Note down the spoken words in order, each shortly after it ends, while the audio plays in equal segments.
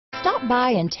Stop by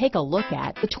and take a look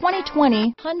at the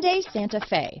 2020 Hyundai Santa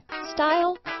Fe.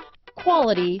 Style,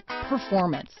 quality,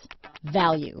 performance,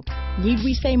 value. Need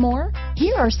we say more?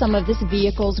 Here are some of this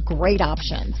vehicle's great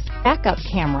options: backup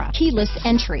camera, keyless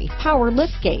entry, power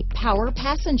liftgate, power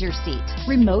passenger seat,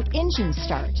 remote engine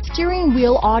start, steering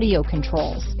wheel audio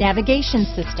controls, navigation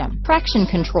system, traction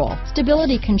control,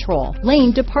 stability control,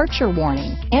 lane departure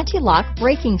warning, anti-lock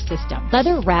braking system,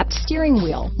 leather-wrapped steering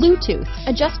wheel, Bluetooth,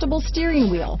 adjustable steering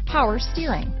wheel, power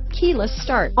steering, keyless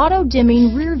start,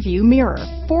 auto-dimming rear view mirror,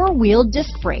 four-wheel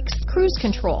disc brakes, cruise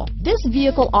control. This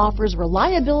vehicle offers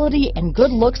reliability and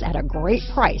good looks at a great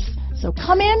price. So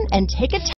come in and take a